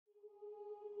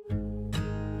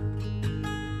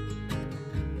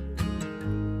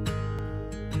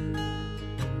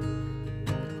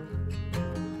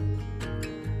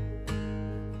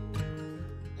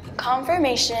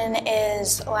Confirmation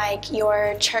is like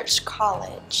your church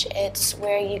college. It's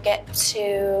where you get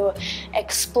to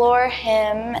explore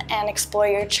Him and explore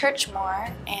your church more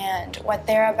and what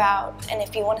they're about, and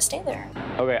if you want to stay there.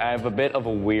 Okay, I have a bit of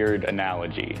a weird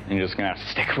analogy, and you're just gonna have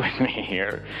to stick with me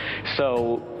here.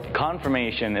 So,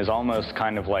 confirmation is almost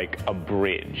kind of like a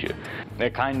bridge.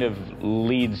 It kind of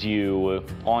leads you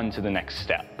on to the next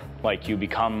step. Like, you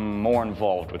become more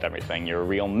involved with everything. You're a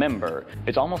real member.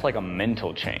 It's almost like a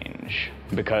mental change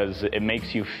because it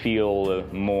makes you feel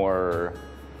more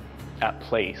at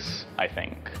place, I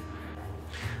think.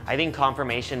 I think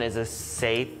confirmation is a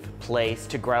safe place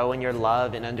to grow in your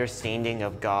love and understanding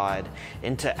of God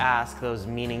and to ask those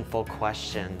meaningful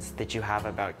questions that you have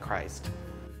about Christ.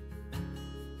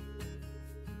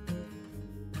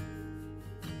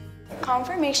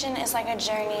 Confirmation is like a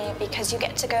journey because you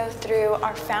get to go through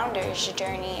our founder's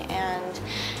journey and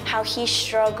how he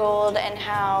struggled and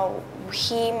how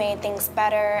he made things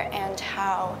better and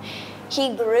how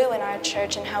he grew in our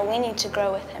church and how we need to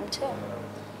grow with him too.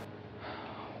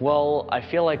 Well, I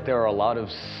feel like there are a lot of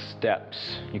steps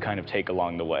you kind of take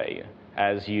along the way.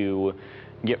 As you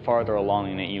get farther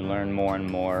along in it, you learn more and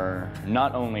more,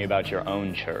 not only about your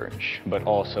own church, but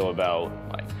also about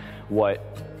what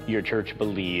your church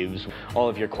believes, all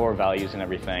of your core values and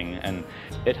everything, and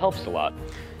it helps a lot.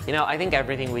 You know, I think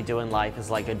everything we do in life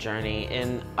is like a journey,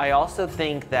 and I also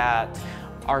think that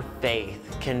our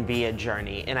faith can be a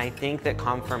journey, and I think that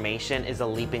confirmation is a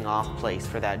leaping off place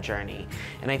for that journey.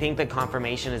 And I think that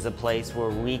confirmation is a place where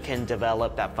we can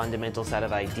develop that fundamental set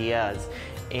of ideas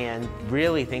and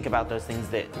really think about those things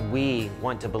that we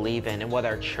want to believe in and what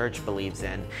our church believes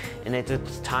in. And it's a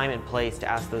time and place to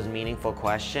ask those meaningful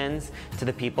questions to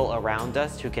the people around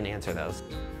us who can answer those.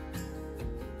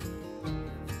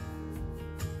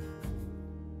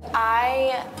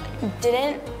 I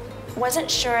wasn't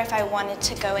sure if I wanted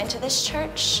to go into this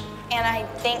church, and I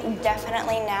think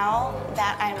definitely now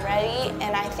that I'm ready,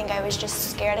 and I think I was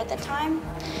just scared at the time.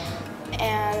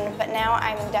 But now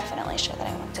I'm definitely sure that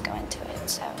I want to go into it,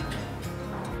 so.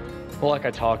 Well, like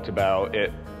I talked about,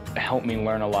 it helped me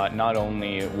learn a lot, not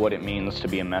only what it means to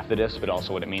be a Methodist, but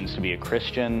also what it means to be a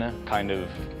Christian, kind of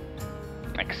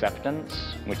acceptance,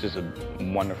 which is a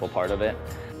wonderful part of it.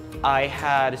 I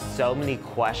had so many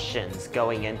questions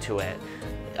going into it.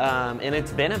 And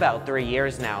it's been about 3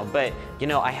 years now, but you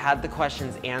know, I had the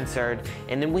questions answered,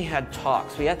 and then we had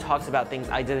talks. We had talks about things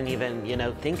I didn't even,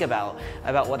 think about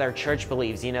what our church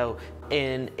believes,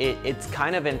 and it's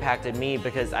kind of impacted me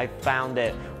because I found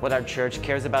that what our church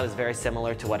cares about is very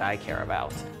similar to what I care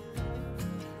about.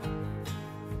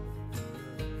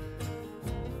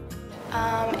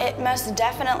 It most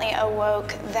definitely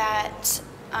awoke that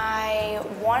I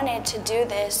wanted to do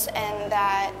this and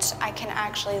that I can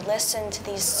actually listen to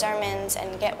these sermons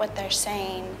and get what they're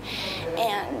saying.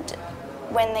 And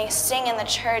when they sing in the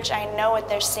church, I know what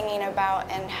they're singing about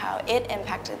and how it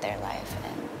impacted their life.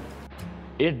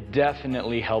 It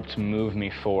definitely helped move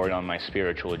me forward on my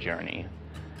spiritual journey.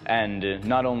 And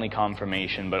not only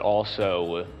confirmation, but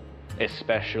also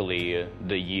especially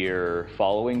the year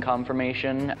following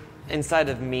confirmation. Inside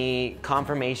of me,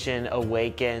 confirmation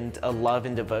awakened a love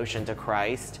and devotion to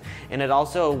Christ, and it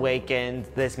also awakened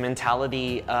this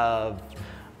mentality of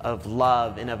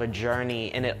love and of a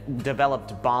journey, and it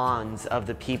developed bonds of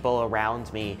the people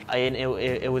around me, and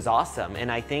it was awesome. And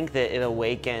I think that it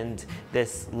awakened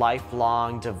this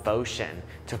lifelong devotion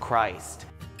to Christ.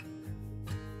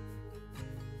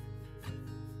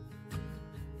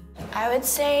 I would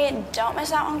say don't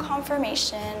miss out on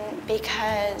confirmation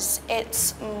because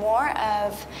it's more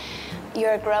of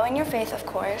you're growing your faith, of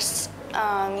course.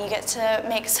 You get to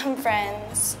make some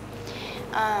friends.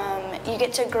 You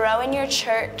get to grow in your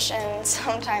church, and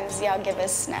sometimes y'all give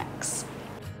us snacks.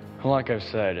 Well, like I've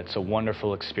said, it's a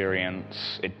wonderful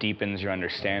experience. It deepens your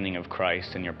understanding of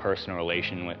Christ and your personal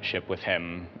relationship with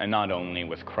Him, and not only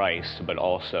with Christ, but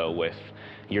also with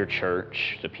your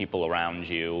church, the people around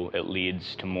you. It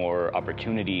leads to more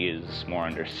opportunities, more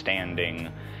understanding.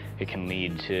 It can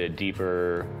lead to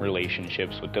deeper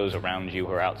relationships with those around you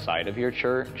who are outside of your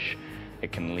church.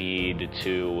 It can lead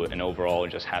to an overall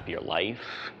just happier life.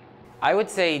 I would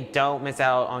say don't miss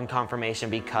out on confirmation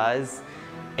because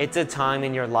it's a time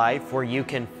in your life where you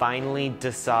can finally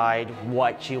decide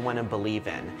what you want to believe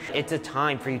in. It's a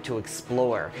time for you to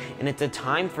explore, and it's a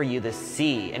time for you to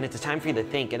see, and it's a time for you to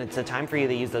think, and it's a time for you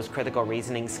to use those critical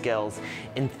reasoning skills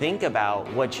and think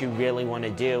about what you really want to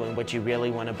do and what you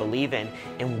really want to believe in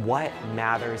and what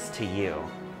matters to you.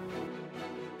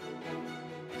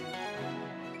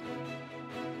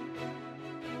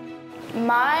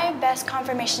 My best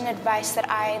confirmation advice that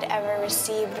I'd ever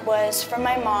received was from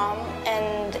my mom,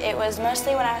 and it was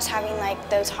mostly when I was having like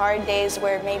those hard days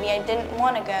where maybe I didn't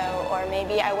want to go, or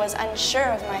maybe I was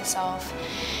unsure of myself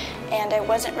and I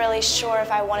wasn't really sure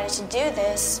if I wanted to do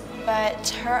this, but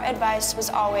her advice was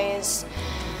always,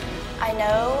 I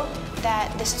know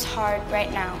that this is hard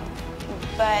right now,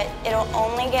 but it'll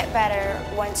only get better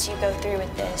once you go through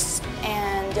with this,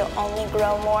 and you'll only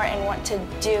grow more and want to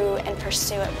do and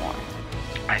pursue it more.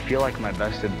 I feel like my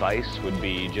best advice would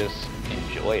be just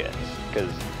enjoy it,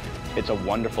 because it's a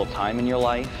wonderful time in your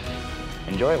life.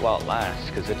 Enjoy it while it lasts,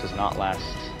 because it does not last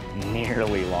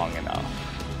nearly long enough.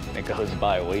 It goes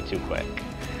by way too quick.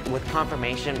 With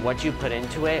confirmation, what you put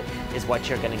into it is what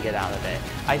you're going to get out of it.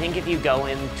 I think if you go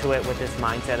into it with this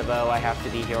mindset of, oh, I have to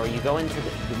be here, or you go into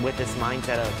with this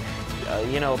mindset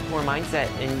of, you know, a poor mindset,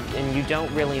 and you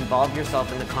don't really involve yourself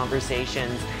in the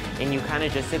conversations, and you kind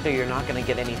of just sit there, you're not going to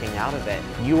get anything out of it.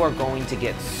 You are going to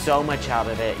get so much out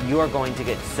of it. You are going to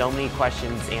get so many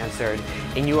questions answered,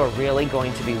 and you are really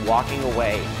going to be walking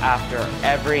away after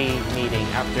every meeting,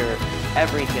 after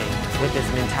everything, with this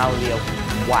mentality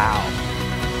of, wow.